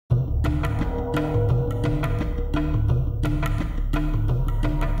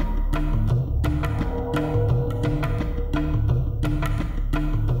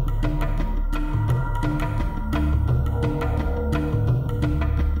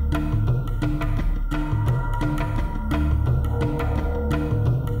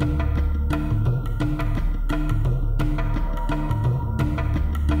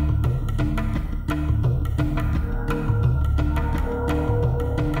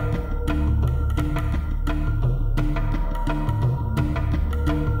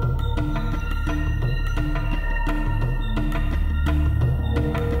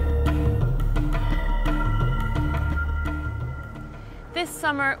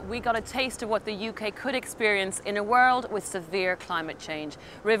summer, we got a taste of what the UK could experience in a world with severe climate change.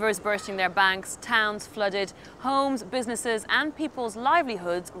 Rivers bursting their banks, towns flooded, homes, businesses and people's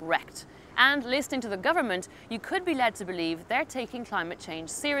livelihoods wrecked. And listening to the government, you could be led to believe they're taking climate change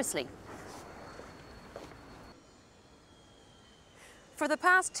seriously. For the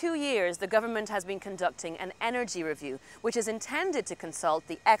past 2 years, the government has been conducting an energy review, which is intended to consult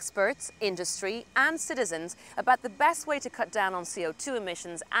the experts, industry and citizens about the best way to cut down on CO2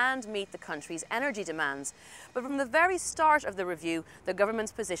 emissions and meet the country's energy demands. But from the very start of the review, the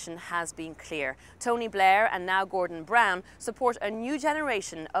government's position has been clear. Tony Blair and now Gordon Brown support a new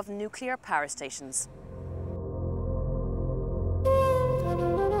generation of nuclear power stations.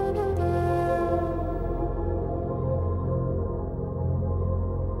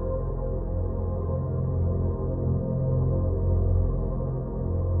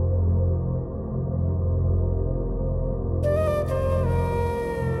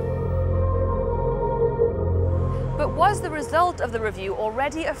 But was the result of the review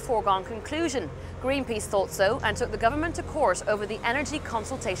already a foregone conclusion? Greenpeace thought so and took the government to court over the energy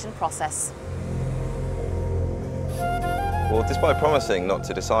consultation process. Well, despite promising not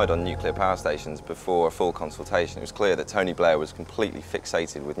to decide on nuclear power stations before a full consultation, it was clear that Tony Blair was completely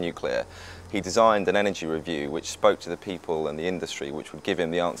fixated with nuclear. He designed an energy review which spoke to the people and the industry, which would give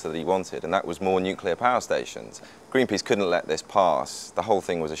him the answer that he wanted, and that was more nuclear power stations. Greenpeace couldn't let this pass. The whole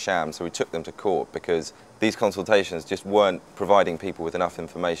thing was a sham, so we took them to court because these consultations just weren't providing people with enough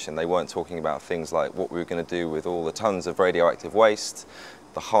information. They weren't talking about things like what we were going to do with all the tons of radioactive waste,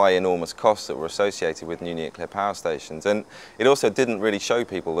 the high enormous costs that were associated with new nuclear power stations. And it also didn't really show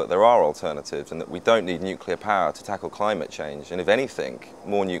people that there are alternatives and that we don't need nuclear power to tackle climate change. And if anything,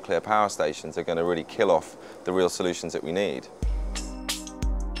 more nuclear power stations are going to really kill off the real solutions that we need.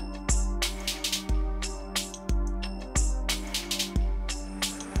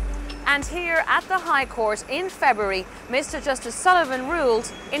 And here at the High Court in February, Mr. Justice Sullivan ruled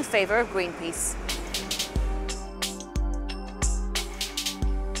in favour of Greenpeace.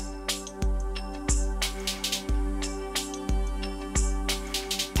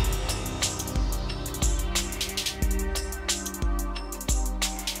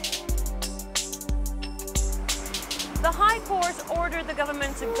 The High Court ordered the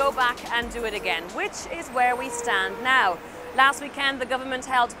government to go back and do it again, which is where we stand now. Last weekend, the government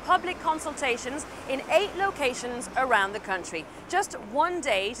held public consultations in 8 locations around the country. Just one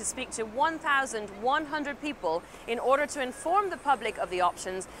day to speak to 1,100 people in order to inform the public of the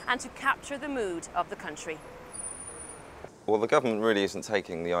options and to capture the mood of the country. Well, the government really isn't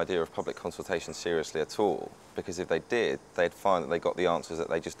taking the idea of public consultation seriously at all, because if they did, they'd find that they got the answers that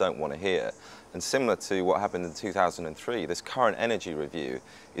they just don't want to hear. And similar to what happened in 2003, this current energy review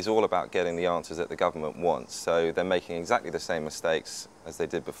is all about getting the answers that the government wants. So they're making exactly the same mistakes as they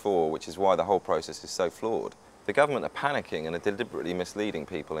did before, which is why the whole process is so flawed. The government are panicking and are deliberately misleading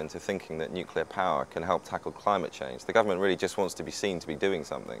people into thinking that nuclear power can help tackle climate change. The government really just wants to be seen to be doing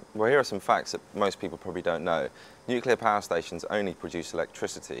something. Well, here are some facts that most people probably don't know. Nuclear power stations only produce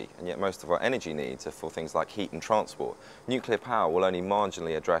electricity, and yet most of our energy needs are for things like heat and transport. Nuclear power will only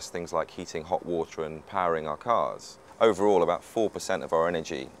marginally address things like heating hot water and powering our cars. Overall, about 4% of our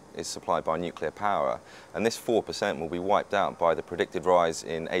energy is supplied by nuclear power, and this 4% will be wiped out by the predicted rise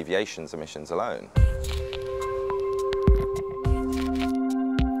in aviation's emissions alone.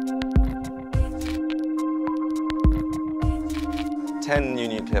 10 new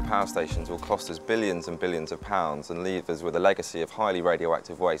nuclear power stations will cost us billions and billions of pounds and leave us with a legacy of highly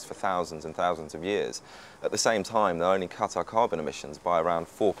radioactive waste for thousands and thousands of years. At the same time, they'll only cut our carbon emissions by around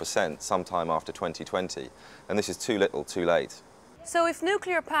 4% sometime after 2020, and this is too little, too late. So if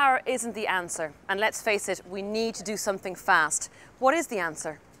nuclear power isn't the answer, and let's face it, we need to do something fast, what is the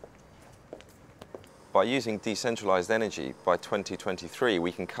answer? By using decentralised energy, by 2023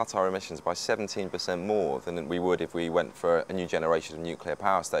 we can cut our emissions by 17% more than we would if we went for a new generation of nuclear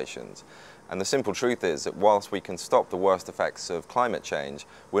power stations. And the simple truth is that whilst we can stop the worst effects of climate change,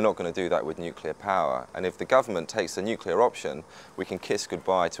 we're not going to do that with nuclear power. And if the government takes the nuclear option, we can kiss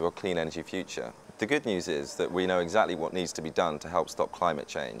goodbye to a clean energy future. The good news is that we know exactly what needs to be done to help stop climate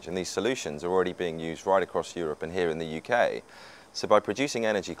change, and these solutions are already being used right across Europe and here in the UK. So by producing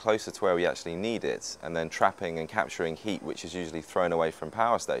energy closer to where we actually need it, and then trapping and capturing heat which is usually thrown away from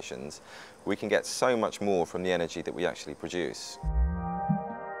power stations, we can get so much more from the energy that we actually produce.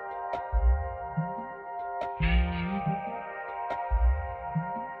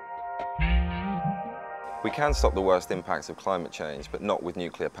 We can stop the worst impacts of climate change, but not with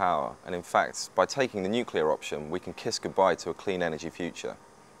nuclear power. And in fact, by taking the nuclear option, we can kiss goodbye to a clean energy future.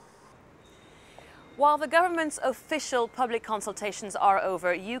 While the government's official public consultations are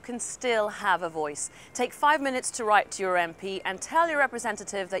over, you can still have a voice. Take 5 minutes to write to your MP and tell your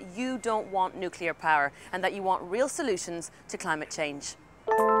representative that you don't want nuclear power and that you want real solutions to climate change.